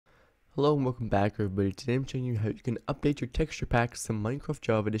Hello and welcome back everybody. Today I'm showing you how you can update your texture packs to Minecraft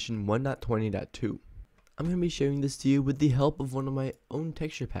Java Edition 1.20.2. I'm going to be sharing this to you with the help of one of my own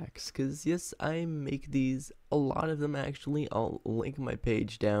texture packs, because yes, I make these, a lot of them actually. I'll link my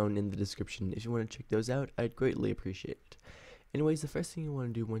page down in the description. If you want to check those out, I'd greatly appreciate it. Anyways, the first thing you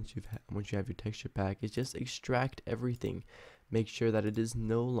want to do once you have your texture pack is just extract everything. Make sure that it is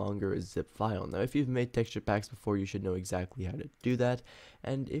no longer a zip file. Now, if you've made texture packs before, you should know exactly how to do that.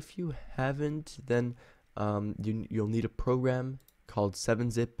 And if you haven't, then you'll need a program called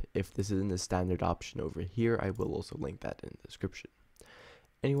 7-zip. If this isn't the standard option over here, I will also link that in the description.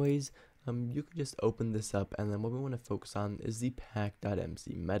 Anyways, you can just open this up, and then what we want to focus on is the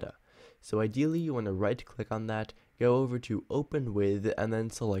pack.mc meta. So ideally, you want to right click on that, go over to open with, and then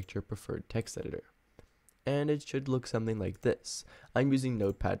select your preferred text editor. And it should look something like this. I'm using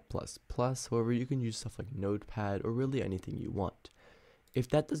Notepad++, however you can use stuff like Notepad or really anything you want. If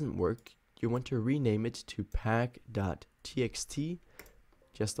that doesn't work, you want to rename it to pack.txt,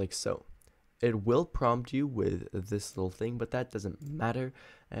 just like so. It will prompt you with this little thing, but that doesn't matter,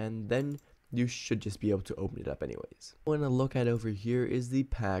 and then you should just be able to open it up anyways. What I want to look at over here is the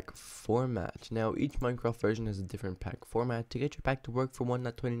pack format. Now, each Minecraft version has a different pack format. To get your pack to work for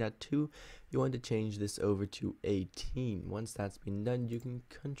 1.20.2, you want to change this over to 18. Once that's been done, you can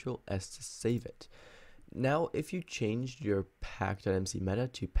Ctrl S to save it. Now, if you changed your pack.mc meta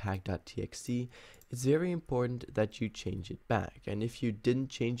to pack.txt, it's very important that you change it back. And if you didn't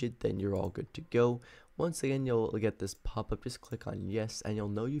change it, then you're all good to go. Once again, you'll get this pop-up. Just click on yes, and you'll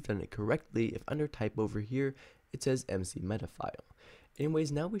know you've done it correctly if under type over here, it says MC meta file.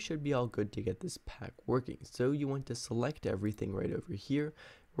 Anyways, now we should be all good to get this pack working. So you want to select everything right over here,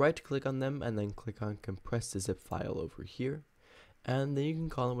 right click on them, and then click on compress the zip file over here. And then you can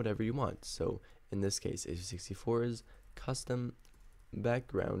call them whatever you want. So in this case, H64's custom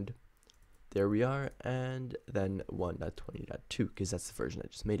background. There we are, and then 1.20.2, because that's the version I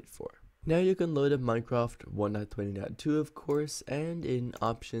just made it for. Now you can load up Minecraft 1.20.2 of course, and in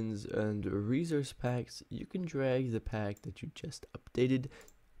options and resource packs, you can drag the pack that you just updated,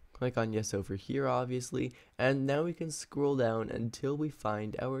 click on yes over here obviously, and now we can scroll down until we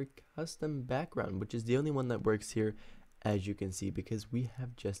find our custom background, which is the only one that works here, as you can see, because we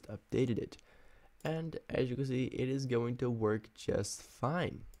have just updated it. And as you can see, it is going to work just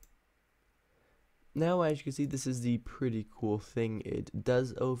fine. Now, as you can see, this is the pretty cool thing it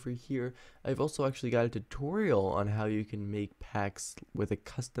does over here. I've also actually got a tutorial on how you can make packs with a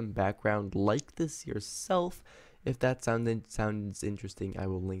custom background like this yourself. If that sounds interesting, I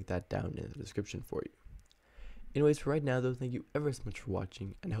will link that down in the description for you. Anyways, for right now though, thank you ever so much for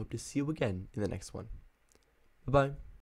watching, and I hope to see you again in the next one. Bye-bye.